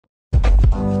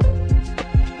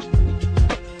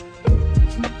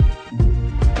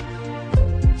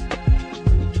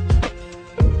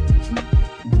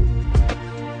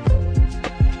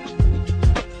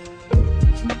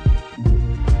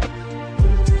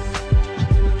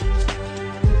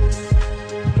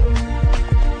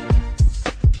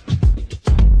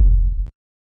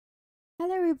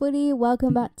everybody,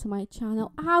 welcome back to my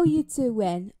channel. How you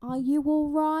doing? Are you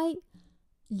alright?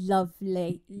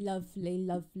 Lovely.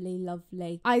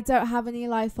 I don't have any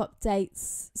life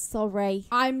updates, sorry.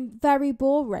 I'm very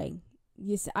boring.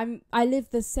 You see, I live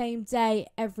the same day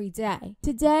every day.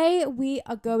 Today we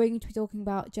are going to be talking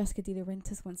about Jessica De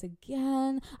Laurentiis once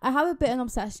again. I have a bit of an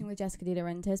obsession with Jessica De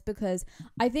Laurentiis because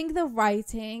I think the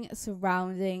writing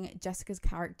surrounding Jessica's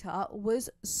character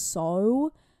was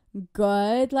so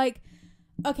good. Like,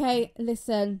 okay,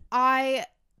 listen, I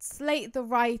slate the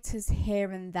writers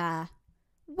here and there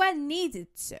when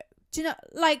needed to. Do you know,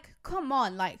 like, come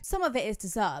on, like, some of it is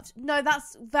deserved. No,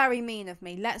 that's very mean of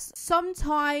me.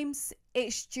 Sometimes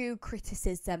it's due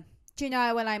criticism. Do you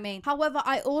know what I mean? However,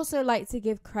 I also like to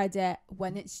give credit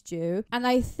when it's due. And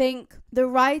I think the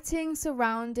writing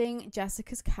surrounding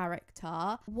Jessica's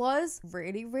character was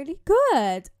really, really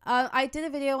good. I did a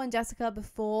video on Jessica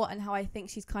before and how I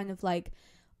think she's kind of like,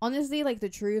 honestly, like the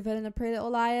true villain of Pretty Little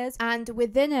Liars. And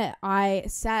within it, I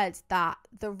said that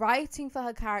the writing for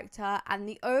her character and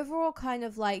the overall kind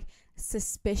of like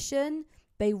suspicion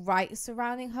they write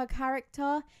surrounding her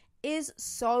character is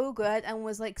so good and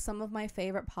was like some of my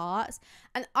favorite parts.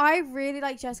 And I really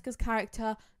like Jessica's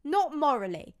character, not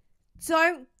morally.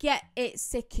 Don't get it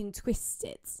sick and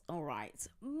twisted, all right?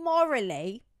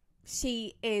 Morally,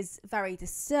 she is very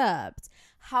disturbed.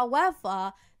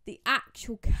 However, the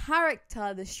actual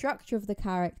character, the structure of the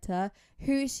character,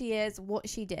 who she is, what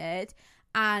she did,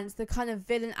 and the kind of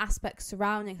villain aspects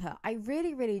surrounding her, I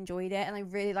really, really enjoyed it, and I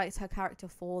really liked her character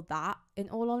for that, in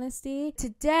all honesty.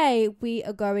 Today, we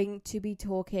are going to be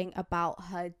talking about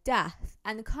her death,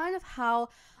 and kind of how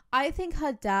I think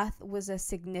her death was a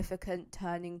significant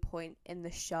turning point in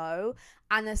the show,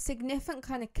 and a significant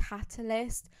kind of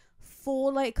catalyst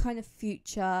for like kind of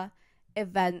future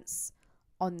events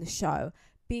on the show.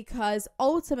 Because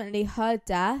ultimately her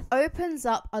death opens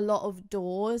up a lot of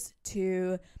doors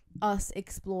to us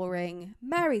exploring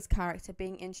Mary's character,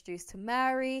 being introduced to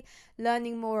Mary,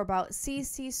 learning more about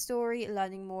Cece's story,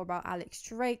 learning more about Alex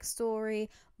Drake's story,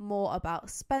 more about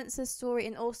Spencer's story,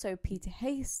 and also Peter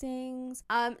Hastings.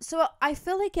 So I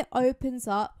feel like it opens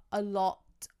up a lot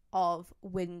of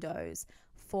windows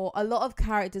for a lot of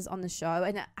characters on the show,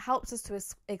 and it helps us to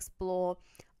explore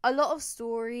a lot of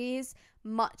stories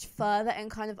much further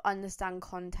and kind of understand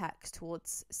context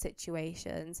towards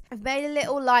situations. I've made a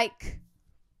little, like,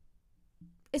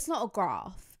 it's not a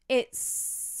graph,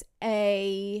 it's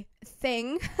a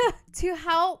thing to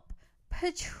help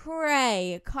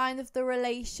portray kind of the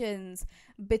relations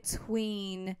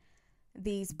between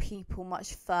these people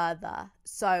much further.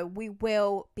 So we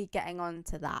will be getting on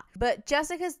to that. But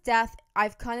Jessica's death,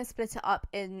 I've kind of split it up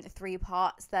in 3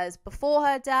 parts. There's before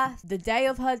her death, the day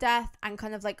of her death, and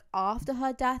kind of like after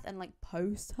her death and like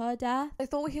post her death. I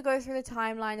thought we could go through the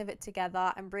timeline of it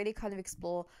together and really kind of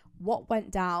explore what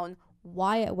went down,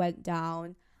 why it went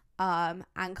down,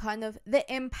 and kind of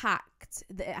the impact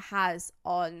that it has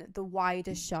on the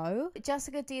wider show.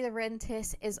 Jessica De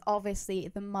Laurentiis is obviously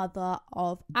the mother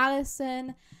of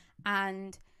Allison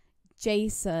and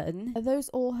Jason. Are those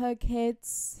all her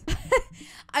kids?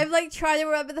 I'm like trying to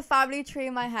remember the family tree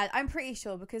in my head. I'm pretty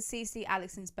sure because Cece,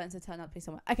 Alex, and Spencer turn up here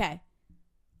somewhere. Okay.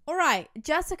 Alright,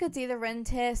 Jessica De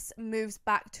Laurentiis moves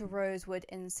back to Rosewood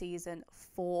in season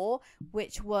 4,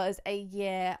 which was a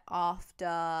year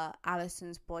after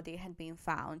Allison's body had been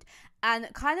found. And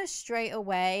kind of straight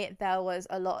away, there was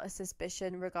a lot of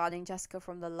suspicion regarding Jessica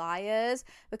from the Liars,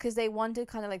 because they wondered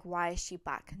kind of like, why is she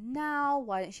back now?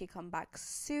 Why didn't she come back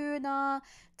sooner?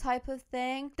 Type of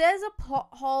thing. There's a plot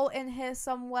hole in here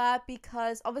somewhere,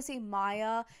 because obviously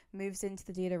Maya moves into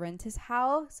the De Laurentiis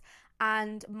house,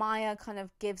 and Maya kind of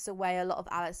gives away a lot of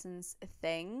Allison's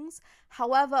things.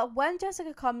 However, when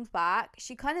Jessica comes back,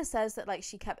 she kind of says that like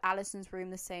she kept Allison's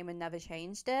room the same and never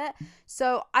changed it.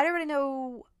 So I don't really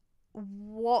know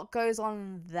what goes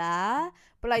on there,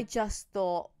 but I just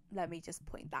thought, let me just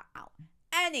point that out.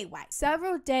 Anyway,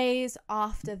 several days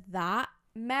after that,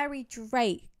 Mary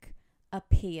Drake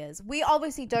appears. We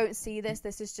obviously don't see this.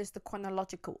 This is just the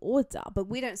chronological order, but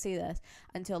we don't see this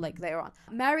until like later on.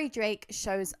 Mary Drake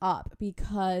shows up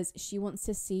because she wants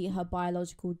to see her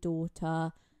biological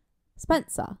daughter,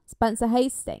 Spencer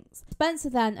Hastings. Spencer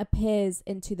then appears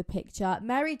into the picture.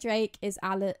 Mary Drake is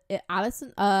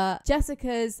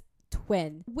Jessica's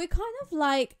twin. We're kind of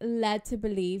like led to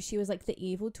believe she was like the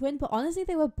evil twin, but honestly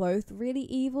they were both really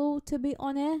evil, to be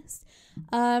honest.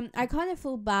 I kind of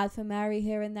feel bad for Mary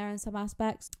here and there in some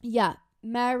aspects. Yeah,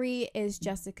 Mary is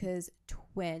Jessica's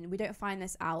twin. We don't find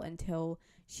this out until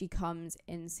she comes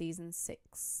in season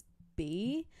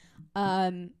 6B.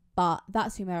 But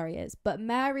that's who Mary is. But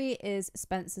Mary is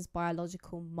Spencer's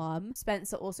biological mum.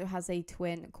 Spencer also has a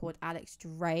twin called Alex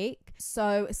Drake.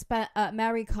 So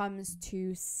Mary comes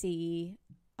to see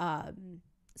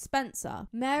Spencer.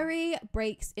 Mary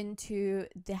breaks into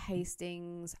the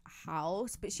Hastings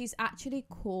house, but she's actually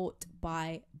caught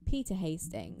by Peter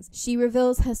Hastings. She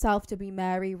reveals herself to be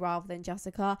Mary rather than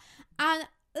Jessica. And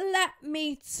let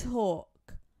me talk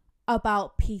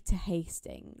about Peter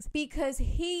Hastings, because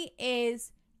he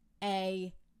is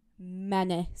a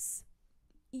menace.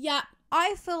 Yeah,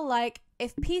 I feel like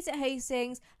if Peter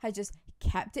Hastings had just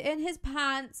kept it in his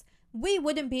pants, we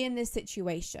wouldn't be in this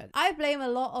situation. I blame a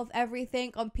lot of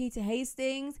everything on Peter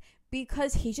Hastings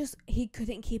because he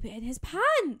couldn't keep it in his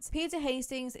pants. Peter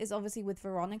Hastings is obviously with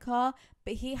Veronica,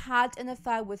 but he had an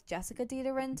affair with Jessica De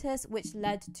Laurentiis, which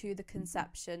led to the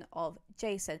conception of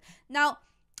Jason. Now,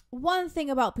 one thing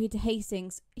about Peter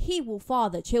Hastings, he will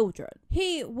father children.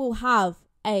 He will have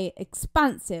a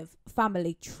expansive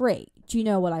family tree. Do you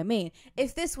know what I mean?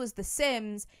 If this was The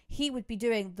Sims, he would be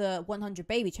doing the 100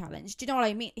 baby challenge. Do you know what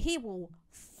I mean? He will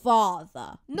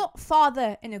father. Not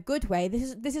father in a good way.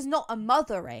 This is not a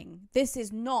mothering. This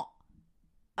is not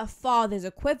a father's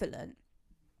equivalent.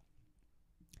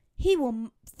 He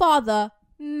will father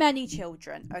many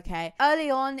children, okay?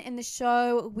 Early on in the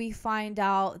show, we find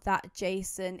out that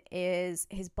Jason is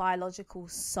his biological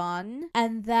son.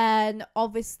 And then,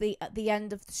 obviously, at the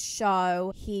end of the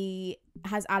show, he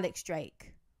has Alex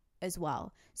Drake as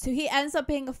well. So he ends up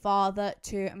being a father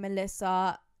to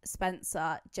Melissa,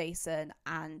 Spencer, Jason,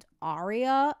 and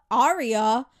Aria.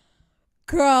 Aria?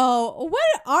 Girl, where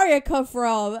did Aria come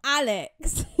from?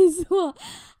 Alex is what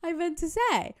I meant to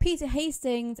say. Peter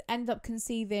Hastings ended up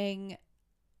conceiving.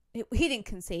 He didn't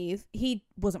conceive. He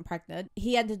wasn't pregnant.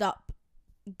 He ended up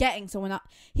getting someone up.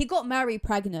 He got Mary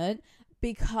pregnant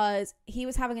because he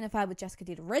was having an affair with Jessica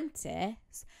De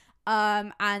Laurentiis.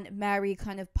 And Mary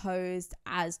kind of posed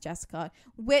as Jessica,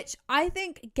 which I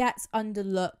think gets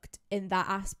underlooked in that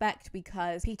aspect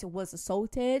because Peter was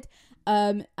assaulted.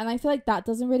 And I feel like that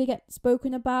doesn't really get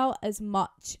spoken about as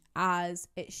much as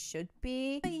it should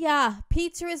be. But yeah,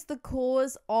 Peter is the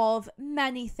cause of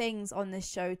many things on this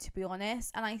show, to be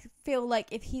honest. And I feel like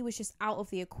if he was just out of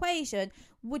the equation,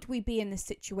 would we be in this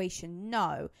situation?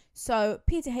 No. So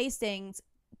Peter Hastings,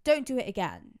 don't do it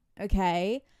again,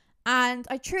 okay? And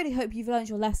I truly hope you've learned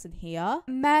your lesson here.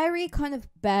 Mary kind of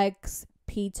begs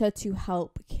Peter to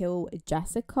help kill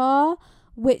Jessica,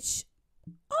 which,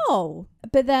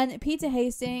 but then Peter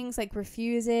Hastings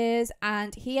refuses,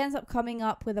 and he ends up coming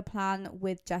up with a plan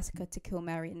with Jessica to kill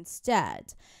Mary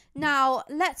instead. Now,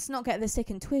 let's not get this sick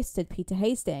and twisted, Peter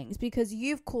Hastings, because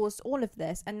you've caused all of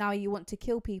this and now you want to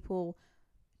kill people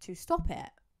to stop it.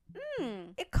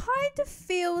 It kind of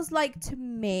feels like, to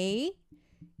me,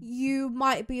 you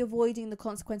might be avoiding the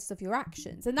consequences of your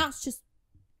actions. And that's just...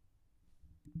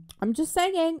 I'm just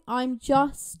saying.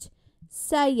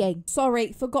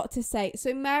 Sorry, forgot to say.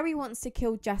 So Mary wants to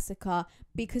kill Jessica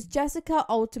because Jessica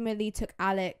ultimately took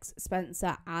Alex,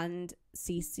 Spencer, and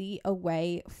Cece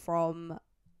away from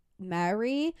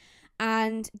Mary.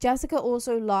 And Jessica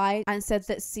also lied and said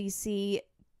that Cece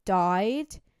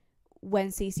died when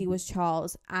Cece was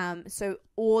Charles. So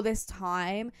all this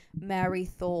time, Mary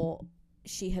thought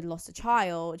she had lost a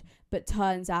child, but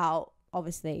turns out,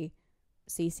 obviously,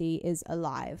 Cece is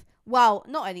alive. Well,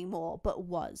 not anymore, but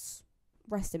was.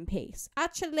 Rest in peace.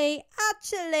 Actually,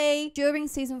 during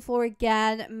season 4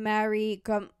 again, Mary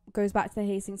goes back to the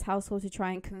Hastings household to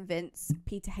try and convince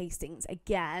Peter Hastings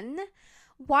again.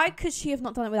 Why could she have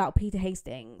not done it without Peter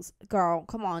Hastings? Girl,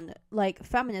 come on.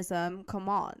 Feminism, come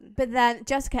on. But then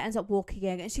Jessica ends up walking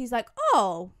in and she's like,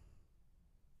 oh.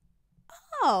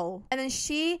 And then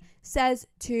she says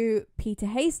to Peter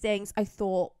Hastings, I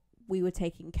thought we were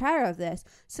taking care of this.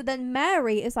 So then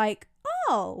Mary is like,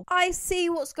 oh, I see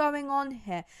what's going on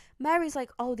here. Mary's like,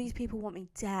 oh, these people want me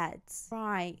dead.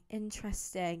 Right,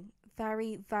 interesting.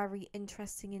 Very, very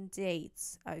interesting indeed.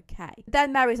 Okay.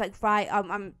 Then Mary's like, right,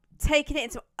 I'm taking it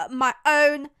into my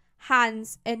own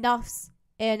hands. Enough's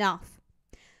enough.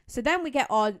 So then we get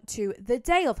on to the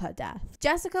day of her death.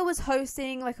 Jessica was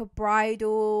hosting a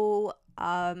bridal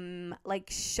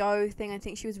show thing. I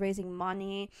think she was raising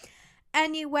money.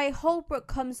 Anyway, Holbrook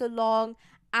comes along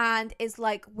and is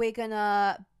like, we're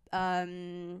gonna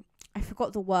I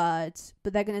forgot the word,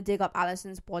 but they're gonna dig up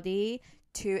Alison's body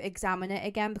to examine it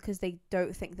again because they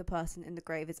don't think the person in the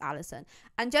grave is Alison.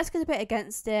 And Jessica's a bit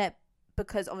against it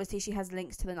because obviously she has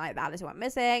links to the night that Alison went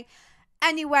missing.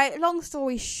 Anyway, long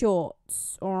story short,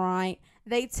 alright,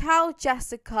 they tell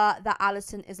Jessica that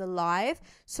Alison is alive.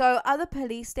 So at the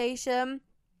police station,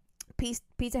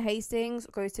 Peter Hastings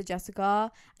goes to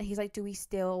Jessica and he's like, do we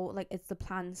still, like, is the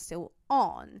plan still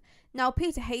on? Now,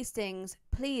 Peter Hastings,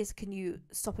 please, can you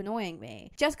stop annoying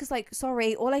me? Jessica's like,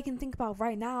 sorry, all I can think about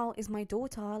right now is my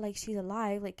daughter. Like, she's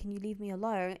alive. Like, can you leave me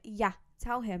alone? Yeah,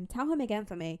 tell him again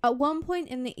for me. At one point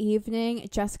in the evening,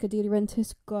 Jessica De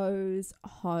Laurentiis goes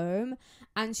home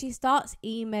and she starts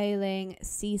emailing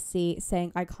Cece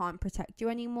saying, I can't protect you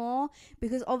anymore,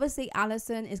 because obviously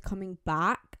Allison is coming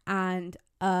back and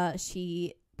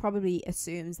she probably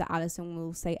assumes that Allison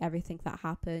will say everything that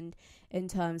happened in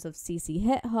terms of Cece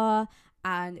hit her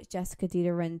and Jessica De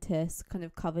Laurentiis kind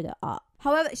of covered it up.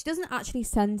 However, she doesn't actually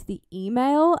send the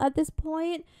email at this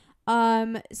point.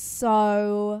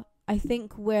 So I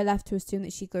think we're left to assume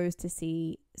that she goes to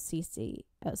see Cece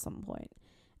at some point.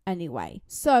 Anyway,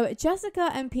 so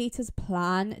Jessica and Peter's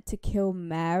plan to kill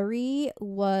Mary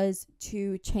was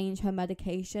to change her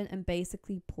medication and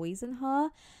basically poison her.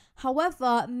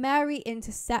 However, Mary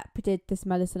intercepted this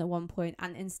medicine at one point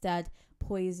and instead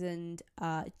poisoned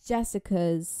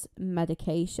Jessica's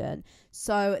medication.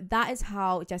 So that is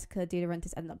how Jessica De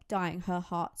Laurentiis ended up dying. Her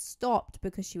heart stopped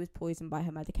because she was poisoned by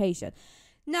her medication.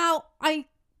 Now, I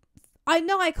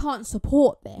know I can't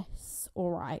support this, all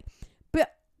right,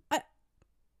 but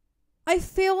I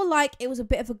feel like it was a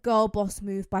bit of a girl boss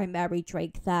move by Mary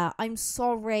Drake there. I'm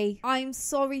sorry,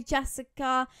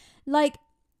 Jessica. Like,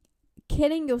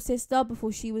 killing your sister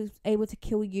before she was able to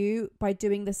kill you by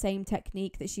doing the same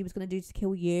technique that she was going to do to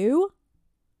kill you.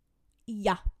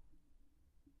 Yeah.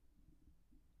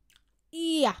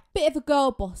 Bit of a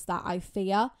girl boss that, I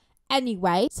fear.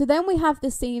 Anyway, so then we have the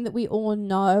scene that we all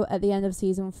know at the end of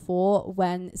season 4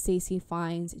 when Cece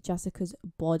finds Jessica's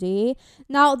body.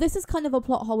 Now, this is kind of a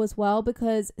plot hole as well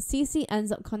because Cece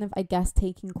ends up kind of, I guess,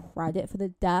 taking credit for the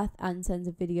death and sends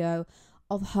a video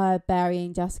of her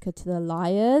burying Jessica to the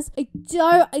liars.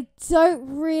 I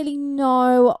don't really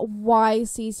know why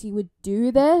Cece would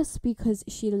do this because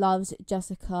she loves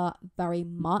Jessica very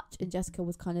much and Jessica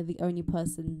was kind of the only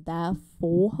person there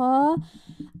for her.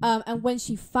 And when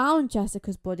she found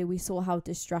Jessica's body, we saw how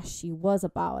distressed she was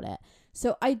about it.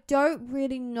 So I don't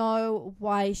really know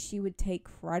why she would take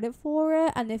credit for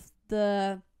it, and if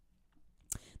the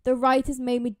writers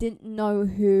maybe didn't know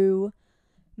who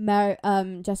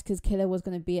Jessica's killer was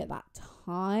going to be at that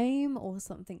time or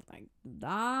something like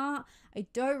that. I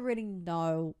don't really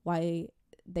know why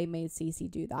they made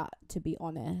Cece do that, to be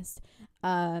honest.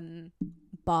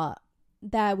 But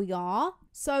there we are.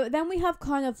 So then we have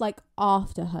kind of like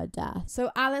after her death. So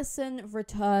Allison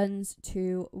returns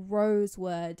to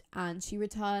Rosewood and she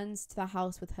returns to the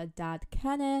house with her dad,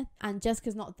 Kenneth, and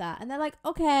Jessica's not there. And they're like,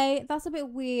 okay, that's a bit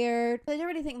weird. They don't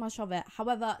really think much of it.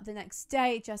 However, the next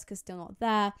day, Jessica's still not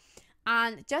there.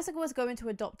 And Jessica was going to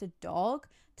adopt a dog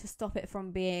to stop it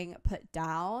from being put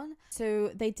down.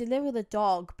 So they deliver the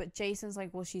dog, but Jason's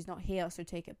like, well, she's not here, so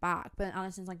take it back. But then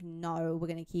Allison's like, no, we're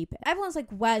going to keep it. Everyone's like,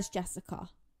 where's Jessica?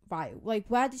 Right, like,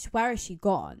 where is she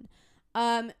gone?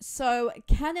 So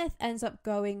Kenneth ends up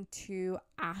going to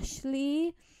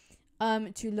Ashley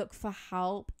to look for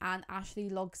help, and Ashley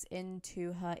logs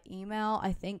into her email.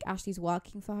 I think Ashley's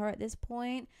working for her at this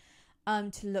point,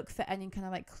 to look for any kind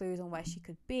of like clues on where she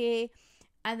could be.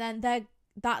 And then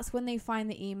that's when they find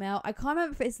the email. I can't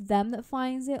remember if it's them that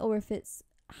finds it or if it's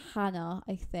Hannah,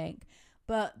 I think.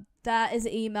 But there is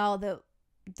an email, that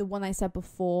the one I said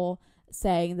before,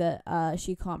 saying that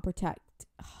she can't protect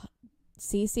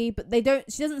Cece, but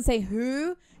she doesn't say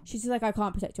who. She's just like, I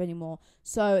can't protect you anymore.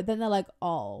 So then they're like,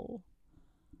 oh,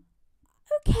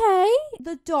 okay.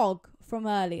 The dog from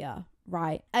earlier,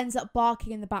 right, ends up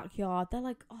barking in the backyard. They're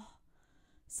like, oh,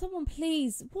 someone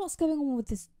please, what's going on with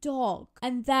this dog?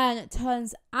 And then it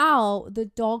turns out the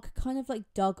dog kind of like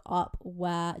dug up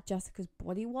where Jessica's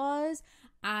body was,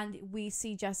 and we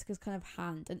see Jessica's kind of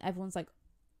hand, and everyone's like,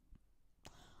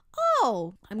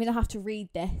 oh, I'm gonna have to read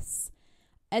this.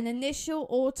 An initial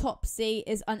autopsy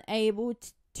is unable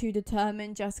to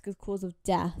determine Jessica's cause of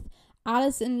death.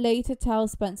 Allison later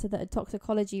tells Spencer that a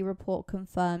toxicology report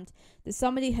confirmed that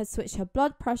somebody had switched her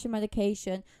blood pressure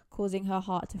medication, causing her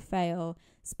heart to fail.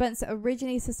 Spencer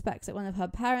originally suspects that one of her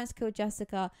parents killed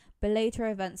Jessica, but later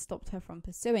events stopped her from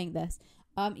pursuing this.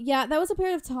 There was a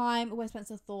period of time where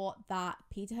Spencer thought that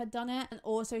Peter had done it, and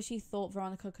also she thought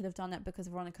Veronica could have done it because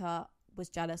Veronica was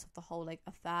jealous of the whole like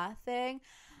affair thing.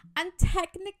 And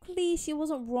technically she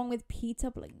wasn't wrong with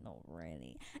Peter, but like not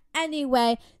really.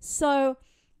 Anyway, so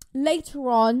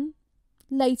later on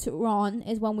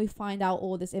is when we find out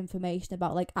all this information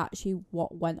about like actually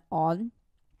what went on,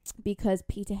 because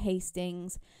Peter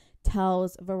Hastings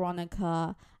tells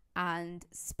Veronica and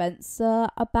Spencer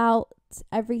about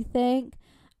everything.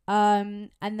 And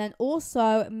then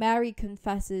also Mary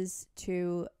confesses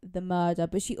to the murder,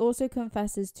 but she also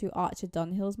confesses to Archer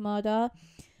Dunhill's murder.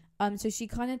 So she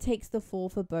kind of takes the fall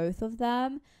for both of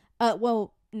them.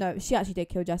 Well, no, she actually did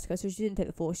kill Jessica, so she didn't take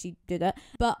the fall, she did it.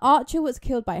 But Archer was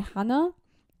killed by Hannah.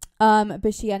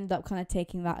 But she ended up kind of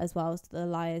taking that as well, so the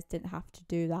liars didn't have to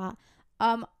do that.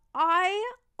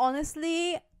 I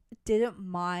honestly didn't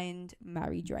mind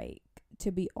Mary Drake,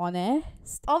 to be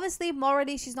honest. Obviously,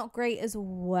 morally, she's not great as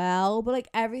well, but like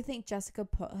everything Jessica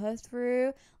put her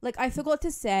through, like I forgot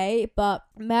to say, but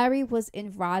Mary was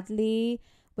in Radley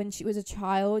when she was a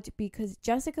child because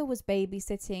Jessica was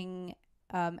babysitting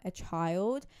a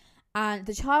child, and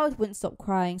the child wouldn't stop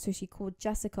crying, so she called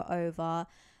Jessica over,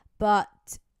 but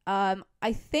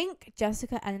I think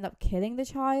Jessica ended up killing the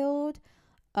child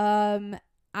and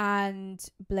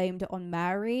blamed it on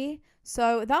Mary.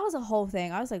 So that was a whole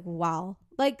thing. I was like, wow,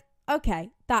 like,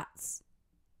 okay, that's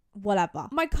whatever.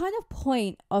 My kind of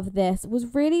point of this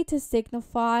was really to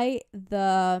signify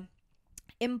the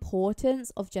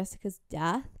importance of Jessica's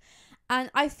death. And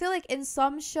I feel like in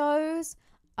some shows,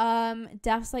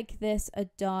 deaths like this are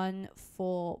done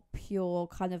for pure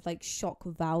kind of like shock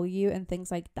value and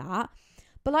things like that.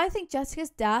 But I think Jessica's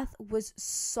death was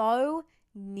so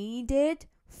needed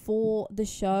for the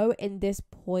show in this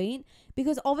point,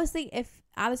 because obviously if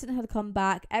Alison had come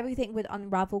back, everything would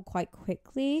unravel quite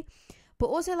quickly. But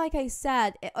also, like I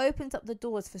said, it opens up the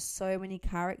doors for so many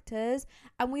characters,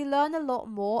 and we learn a lot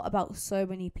more about so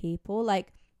many people.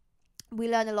 Like, we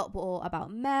learn a lot more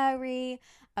about Mary,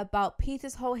 about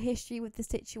Peter's whole history with the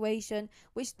situation,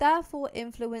 which therefore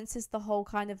influences the whole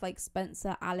kind of like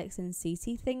Spencer, Alex and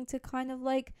Cece thing to kind of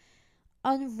like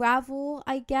unravel,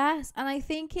 I guess. And I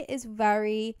think it is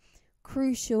very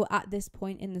crucial at this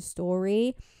point in the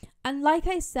story. And like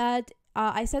I said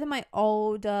in my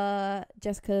older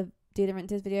Jessica De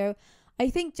Laurentiis video, I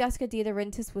think Jessica De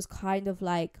Laurentiis was kind of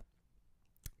like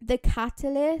the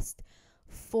catalyst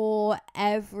for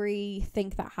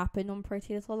everything that happened on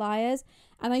Pretty Little Liars.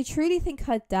 And I truly think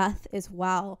her death as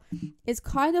well is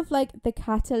kind of like the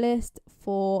catalyst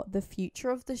for the future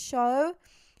of the show.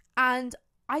 And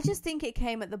I just think it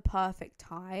came at the perfect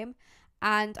time.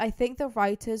 And I think the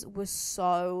writers were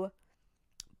so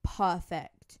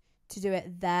perfect to do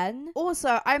it then.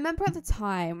 Also, I remember at the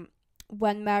time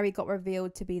when Mary got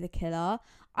revealed to be the killer,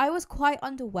 I was quite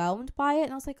underwhelmed by it,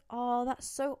 and I was like, oh, that's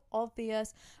so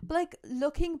obvious. But like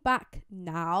looking back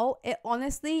now, it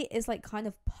honestly is like kind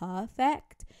of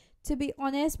perfect, to be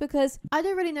honest, because I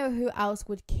don't really know who else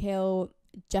would kill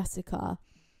Jessica.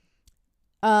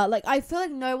 Like I feel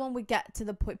like no one would get to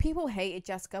the point. People hated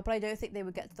Jessica, but I don't think they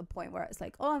would get to the point where it's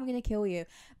like, oh, I'm gonna kill you.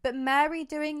 But Mary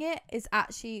doing it is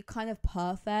actually kind of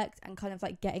perfect and kind of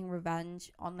like getting revenge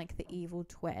on like the evil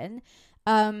twin.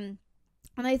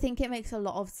 And I think it makes a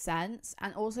lot of sense.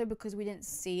 And also because we didn't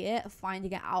see it,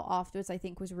 finding it out afterwards, I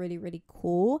think was really, really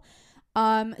cool.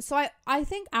 So I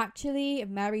think actually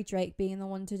Mary Drake being the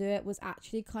one to do it was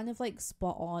actually kind of like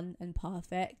spot on and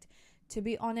perfect, to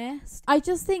be honest. I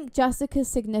just think Jessica's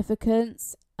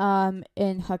significance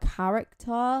in her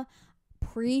character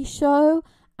pre-show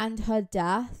and her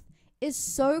death is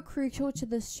so crucial to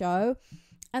the show.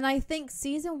 And I think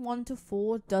season 1 to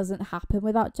 4 doesn't happen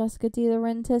without Jessica De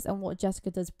Laurentiis and what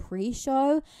Jessica does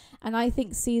pre-show. And I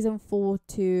think season 4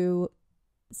 to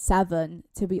 7,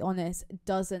 to be honest,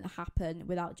 doesn't happen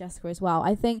without Jessica as well.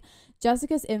 I think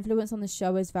Jessica's influence on the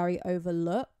show is very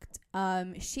overlooked.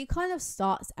 She kind of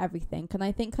starts everything. And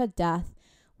I think her death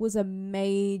was a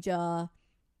major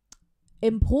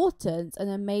importance and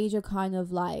a major kind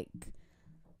of like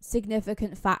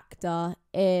significant factor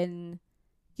in,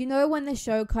 you know, when the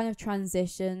show kind of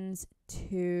transitions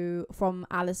from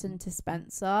Alison to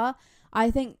Spencer. I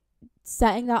think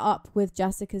setting that up with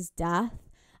Jessica's death,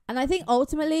 and I think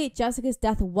ultimately Jessica's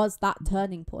death was that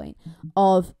turning point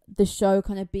of the show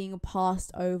kind of being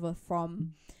passed over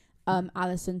from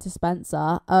Alison to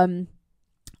Spencer.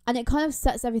 And it kind of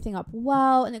sets everything up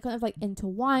well, and it kind of like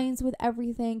intertwines with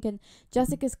everything, and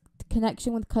Jessica's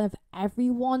connection with kind of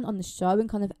everyone on the show and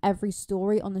kind of every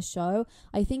story on the show,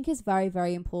 I think is very,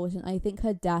 very important. I think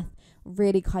her death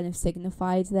really kind of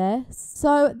signified this.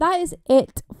 So that is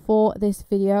it for this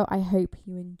video. I hope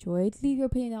you enjoyed. Leave your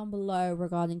opinion down below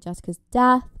regarding Jessica's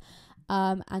death,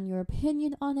 and your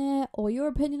opinion on it, or your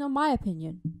opinion on my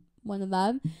opinion, one of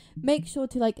them. Make sure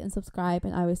to like and subscribe,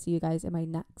 and I will see you guys in my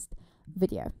next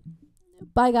video.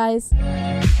 Bye guys.